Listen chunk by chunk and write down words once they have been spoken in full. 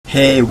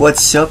Hey,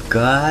 what's up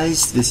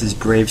guys? This is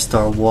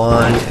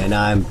BravestarOne and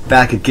I'm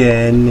back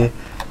again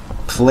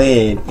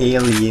playing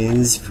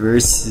Aliens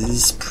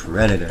vs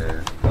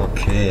Predator.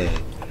 Okay.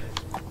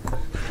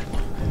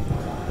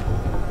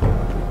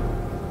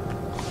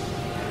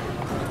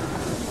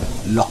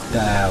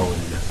 Lockdown.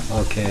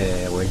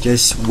 Okay, we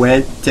just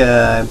went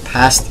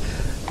past...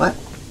 What?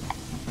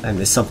 I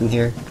missed something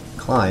here.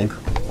 Climb.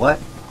 What?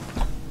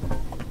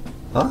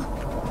 Huh?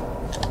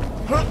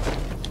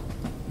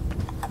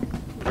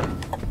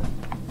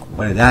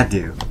 What did that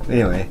do?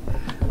 Anyway,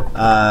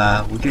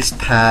 we just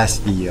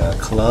passed the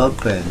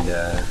club, and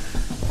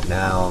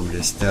now I'm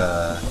just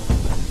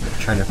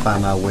trying to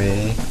find my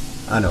way.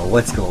 I don't know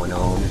what's going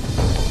on.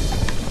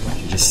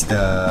 Just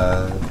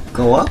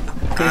go up.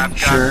 Okay,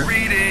 sure.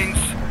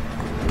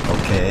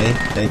 Okay,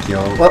 thank you.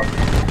 Whoop.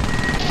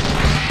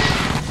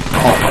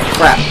 Oh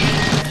crap!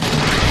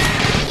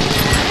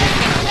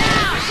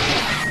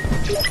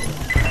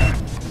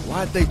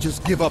 Why'd they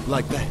just give up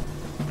like that?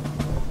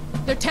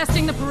 They're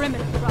testing the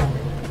perimeter.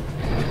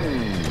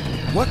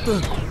 What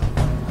the?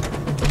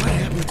 What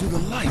happened to the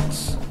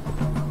lights?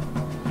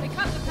 They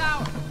cut the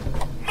power.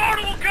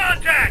 Multiple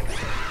contacts!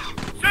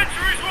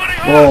 Sentry's running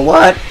hot! Whoa,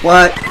 what?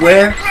 What?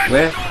 Where?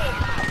 Where?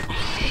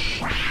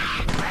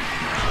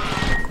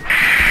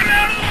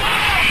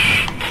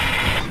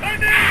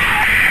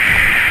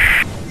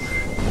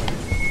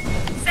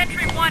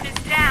 Sentry 1 is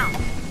down.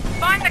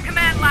 Find the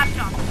command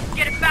laptop.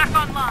 Get it back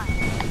online.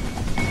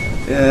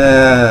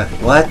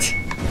 What?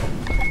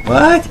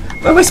 What?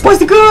 Where am I supposed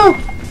to go?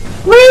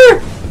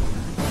 Where?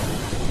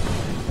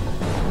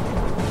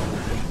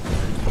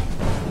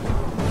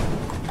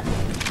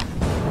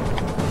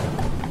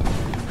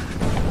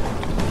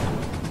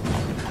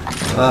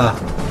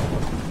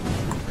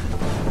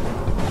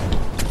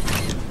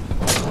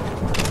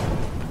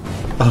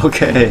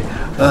 Okay.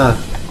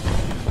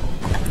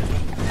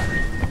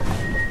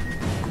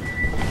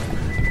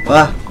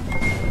 What?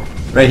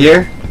 Right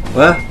here?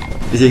 What?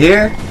 Is it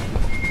here?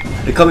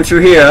 They're coming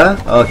through here, huh?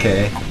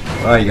 Okay.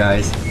 Where are you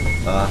guys?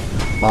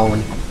 Come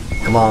on.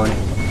 Come on.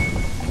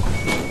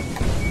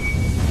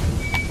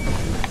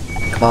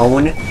 Come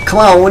on. Come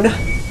on.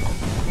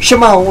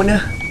 Shimon.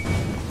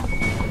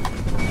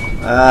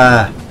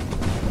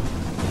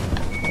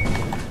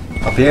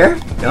 Up here?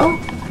 No?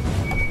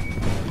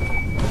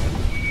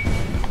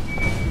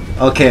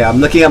 Okay, I'm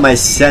looking at my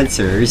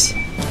sensors.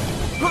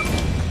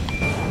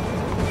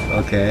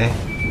 Okay.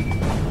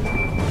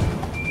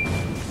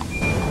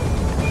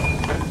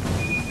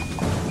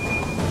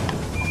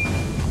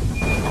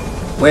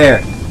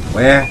 Where?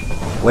 Where?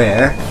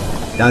 Where?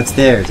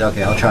 Downstairs.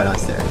 Okay, I'll try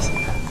downstairs.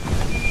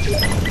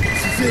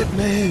 This is it,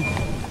 man.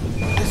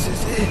 This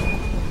is it.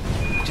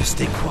 Just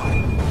stay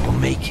quiet. We'll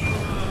make it.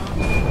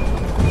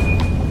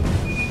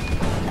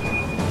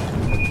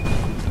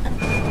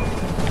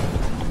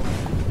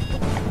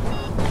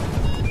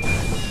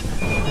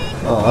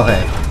 Oh,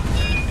 okay.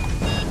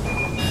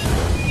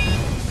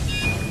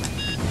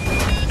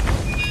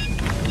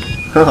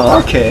 Oh,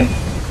 okay.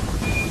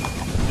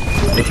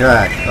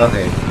 Interact.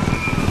 Okay.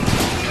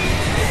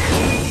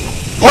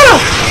 Whoa!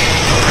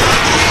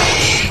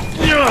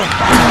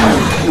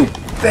 You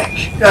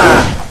bitch! Ah!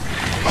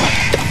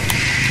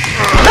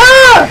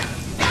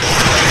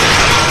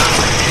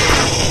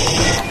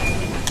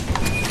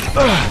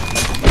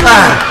 Ah!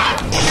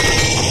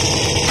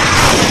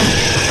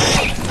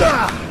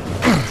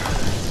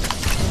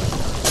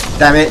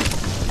 Damn it!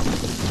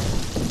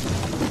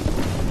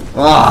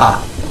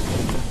 Ah!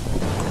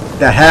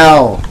 The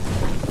hell!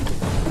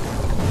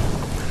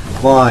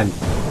 Come on.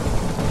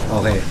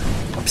 Okay.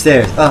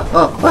 Upstairs.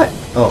 Oh, what?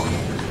 Oh,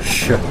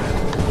 shit.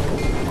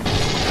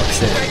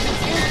 Upstairs.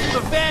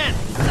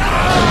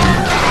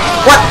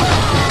 What?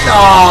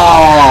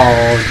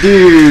 Oh,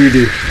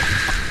 dude.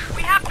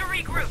 We have to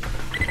regroup.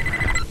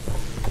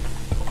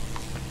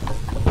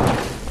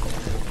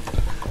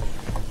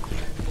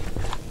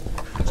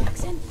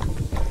 Jackson?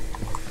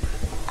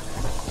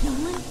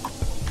 Nolan?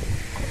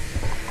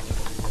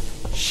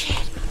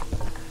 Shit.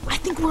 I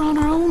think we're on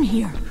our own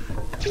here.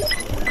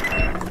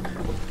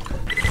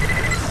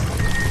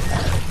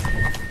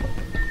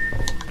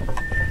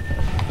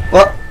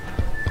 What?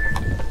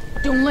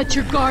 Don't let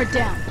your guard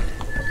down.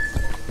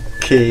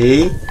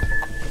 Okay.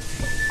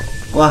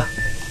 What?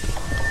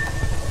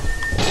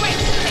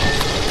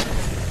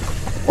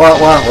 What?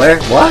 What? Where?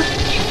 What?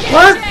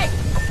 What?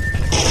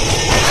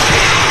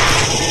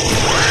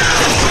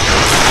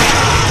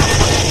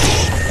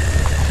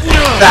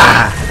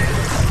 Ah!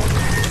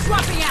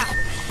 Dropping out.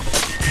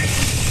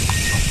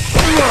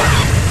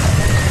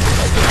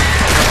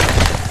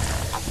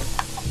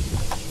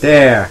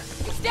 There.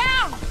 It's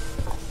down.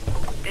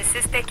 This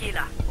is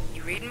Tequila.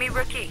 You reading me,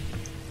 rookie?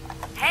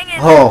 Hang in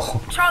Oh.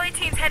 there. Charlie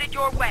team's headed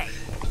your way.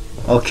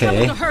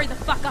 Okay. So hurry the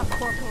fuck up,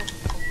 Corporal.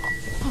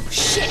 Oh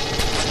shit.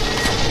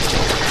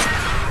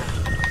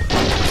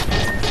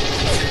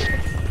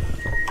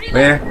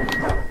 Where?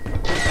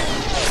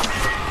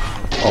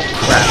 Oh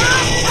crap.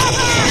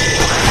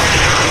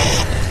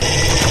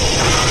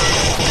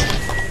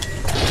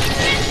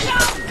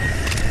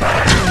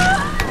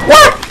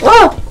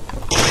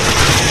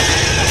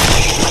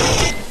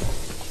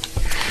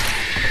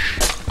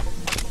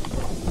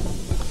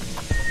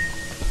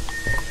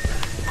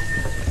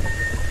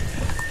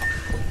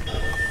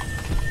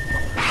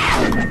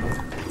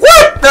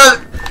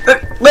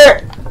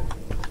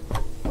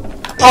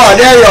 Oh,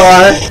 there you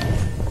are!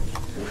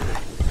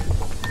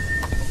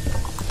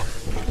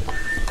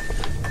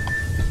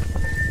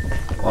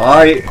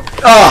 Alright.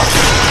 Oh!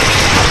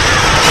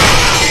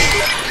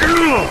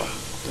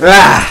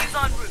 Ah! Is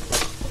en route.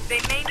 They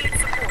may need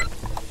support.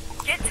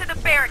 Get to the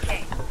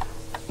barricade.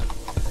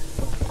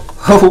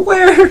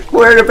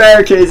 Where are the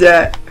barricades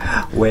at?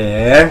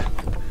 Where?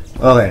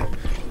 Okay,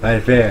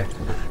 right there.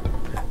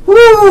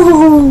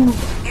 Woo!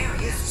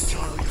 This is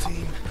Charlie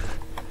team.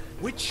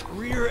 Which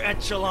rear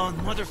echelon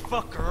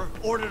motherfucker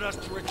ordered us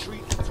to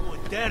retreat into a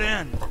dead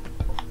end?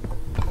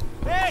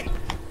 Hey!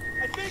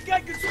 I think I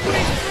can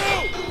squeeze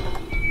through!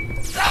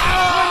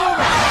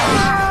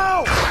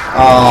 Ow!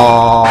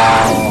 Oh.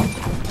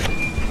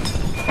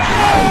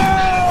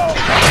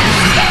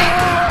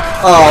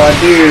 Oh,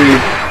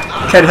 dude.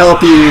 Can't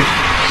help you.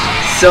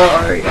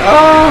 Sorry.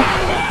 Oh.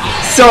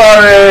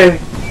 Sorry.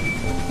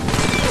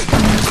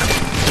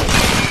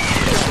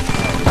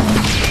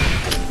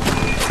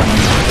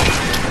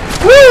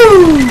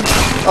 Woo!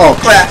 Oh,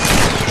 crap.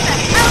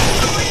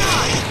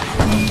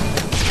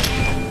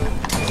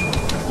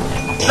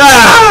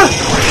 Ah!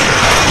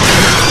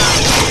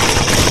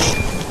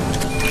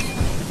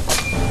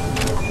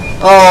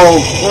 Oh,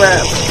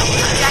 crap.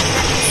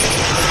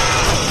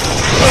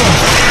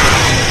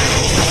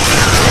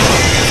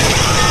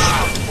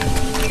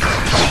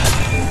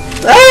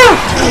 Ah!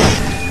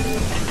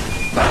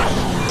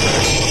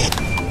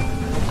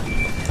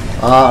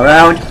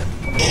 Around.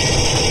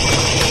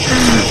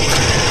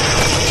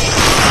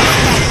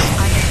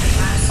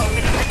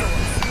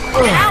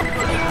 Get out!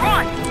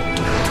 Run!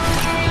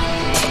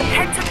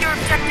 Head to your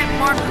objective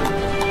marker.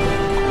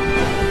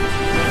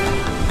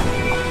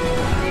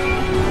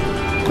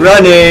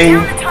 Running.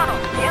 Down the tunnel.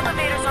 The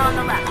elevators are on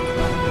the left.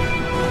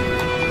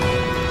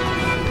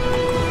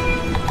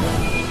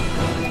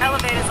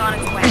 Elevator's on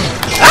its way.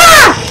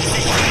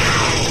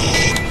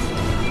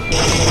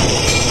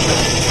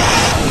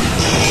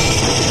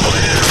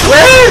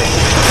 Where?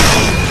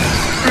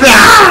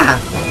 Ah!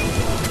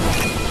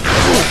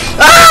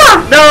 Ah!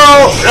 No!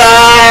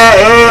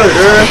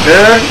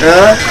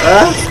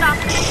 Stop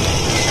it.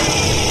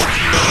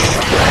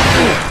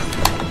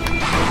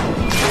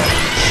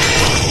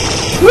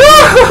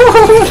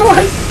 Oh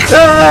my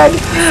god!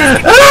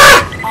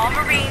 Ah! All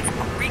Marines,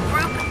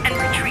 regroup and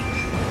retreat.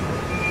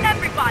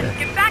 Everybody,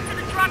 get back to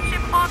the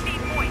dropship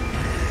offbeat point.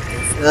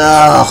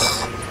 Ugh.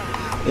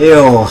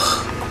 Ew.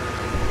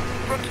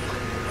 Rookie,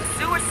 the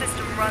sewer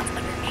system runs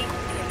underneath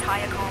the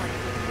entire colony.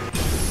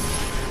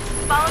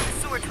 Follow the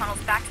sewer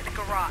tunnels back to the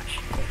garage.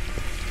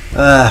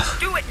 Ugh.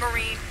 Do it,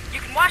 Marine. You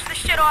can wash the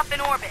shit off in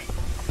orbit.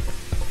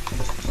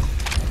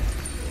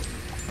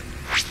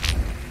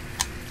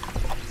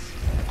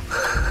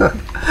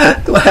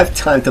 Do I have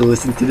time to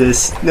listen to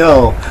this?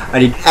 No. I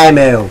need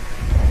ammo.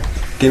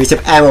 Give me some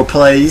ammo,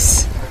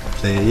 please.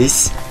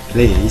 Please.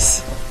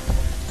 Please.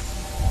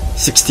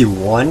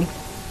 61?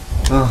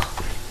 Oh.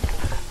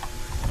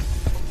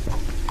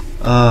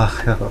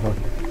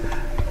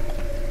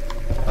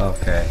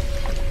 Okay.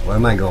 Where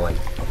am I going?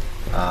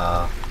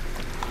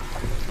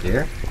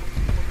 Here?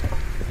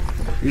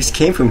 We just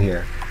came from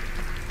here.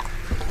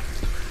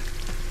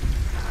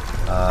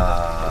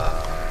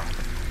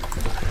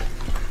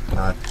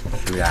 Not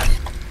through that.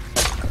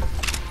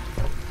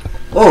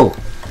 Oh!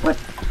 What?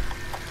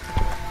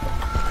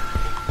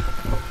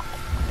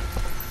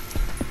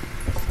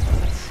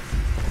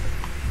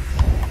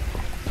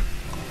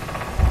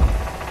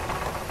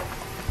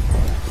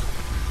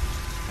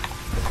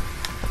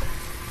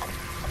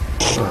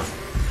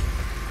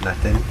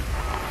 Nothing.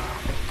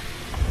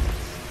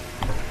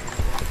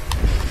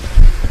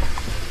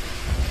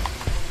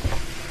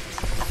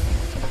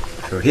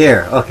 Through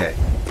here, okay.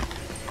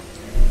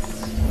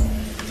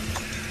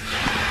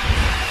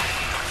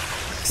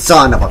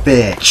 Son of a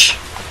bitch!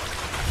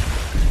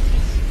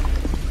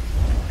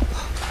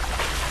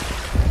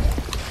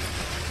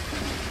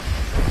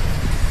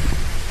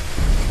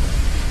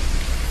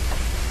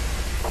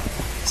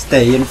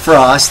 Stay in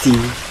Frosty.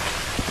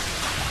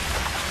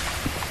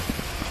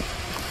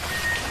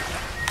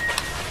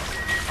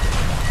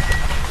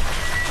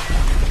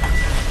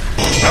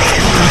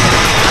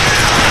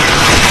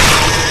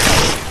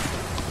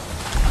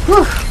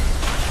 Whew.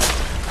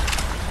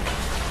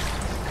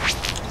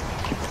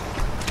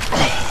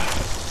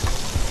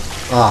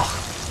 Oh.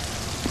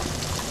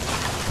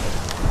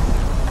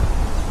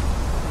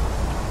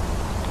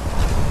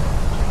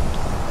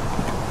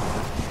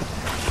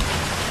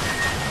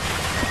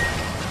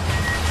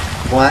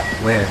 What?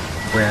 Where?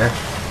 Where?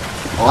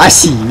 Oh, I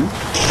see you.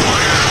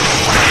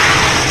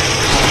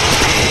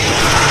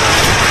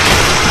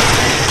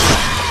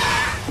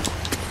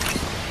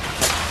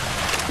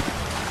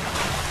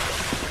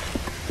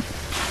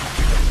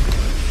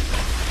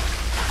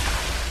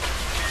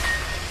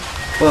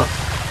 Well,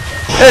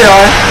 there you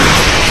are.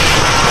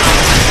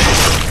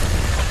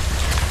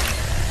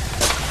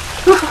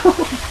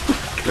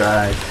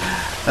 God.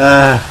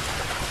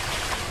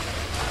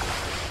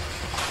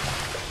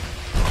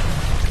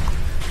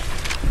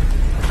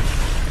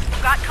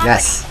 Got company.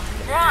 Yes.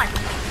 Run.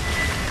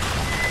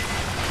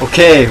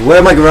 Okay, where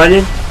am I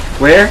running?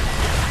 Where?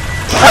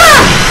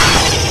 Ah!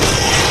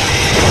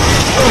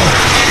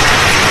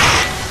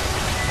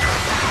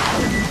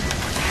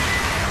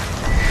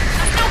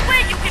 There's no way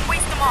you can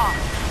waste them all.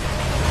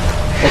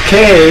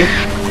 Okay,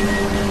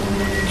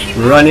 Keep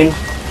running.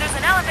 There's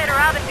an elevator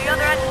out at the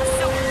other end of the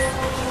sewers.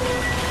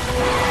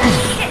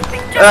 Shit, they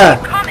just Ah.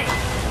 keep coming.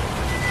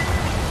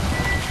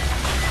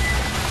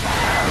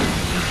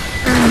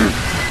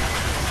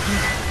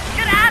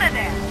 Get out of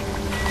there.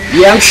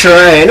 Yeah,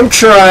 I'm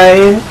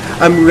trying.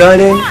 I'm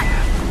running. Come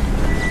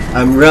on.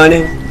 I'm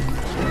running.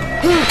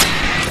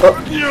 Oh.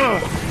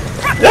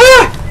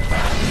 Ah!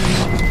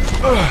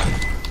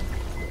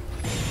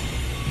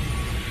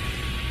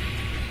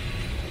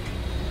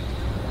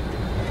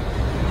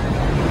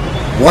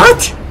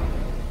 What?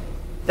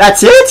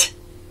 That's it?